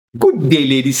Good day,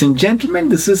 ladies and gentlemen.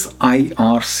 This is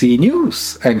IRC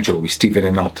News. I'm Joey Stephen,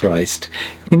 an authorized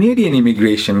Canadian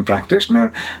immigration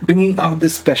practitioner, bringing out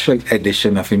this special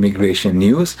edition of immigration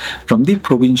news from the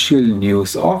Provincial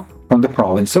News from the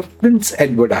province of Prince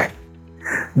Edward Island.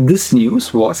 This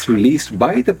news was released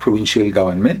by the provincial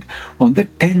government on the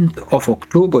 10th of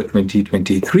October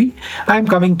 2023. I'm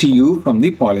coming to you from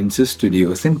the Polinsys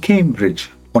Studios in Cambridge,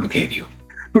 Ontario.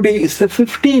 Today is the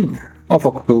 15th of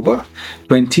October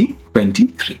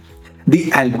 2023.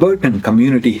 The Alberton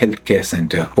Community Health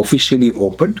Centre officially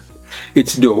opened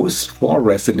its doors for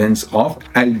residents of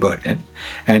Alberton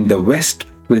and the West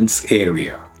Prince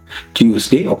area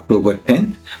Tuesday, October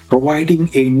 10th, providing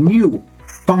a new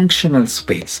functional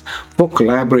space for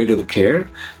collaborative care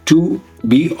to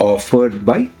be offered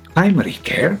by primary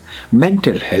care,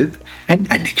 mental health, and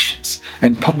addictions,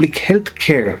 and public health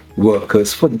care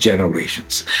workers for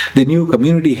generations. The new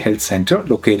Community Health Centre,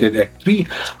 located at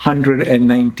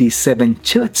 397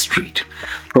 Church Street,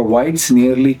 provides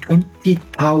nearly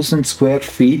 20,000 square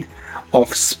feet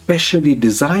of specially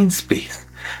designed space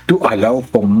to allow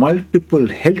for multiple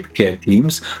healthcare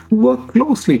teams to work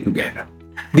closely together.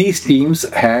 These teams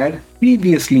had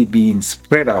previously been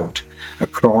spread out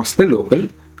across the local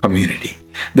community.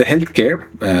 The healthcare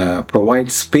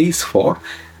provides space for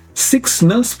 6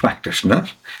 nurse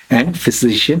practitioners and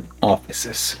physician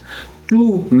offices,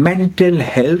 2 mental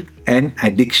health and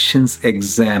addictions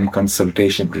exam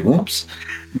consultation rooms,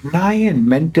 9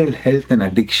 mental health and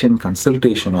addiction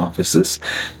consultation offices,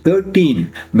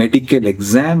 13 medical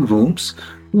exam rooms,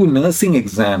 2 nursing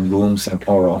exam rooms and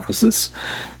or offices,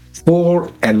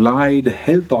 4 allied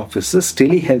health offices,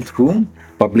 telehealth room,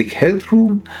 public health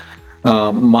room,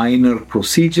 minor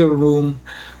procedure room,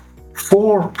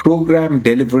 4 program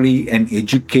delivery and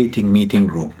educating meeting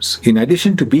rooms. In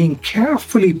addition to being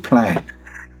carefully planned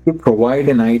to provide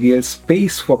an ideal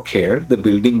space for care, the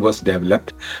building was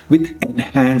developed with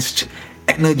enhanced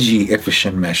energy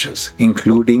efficient measures,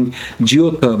 including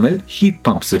geothermal heat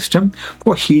pump system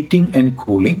for heating and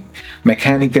cooling,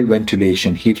 mechanical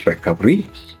ventilation heat recovery,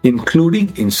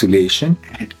 including insulation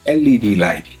and LED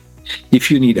lighting.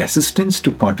 If you need assistance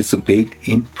to participate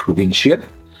in provincial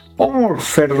or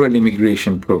federal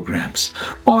immigration programs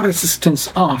or assistance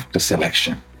after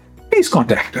selection, please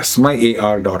contact us,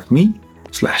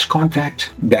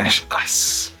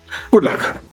 myar.me/contact-us. Good luck.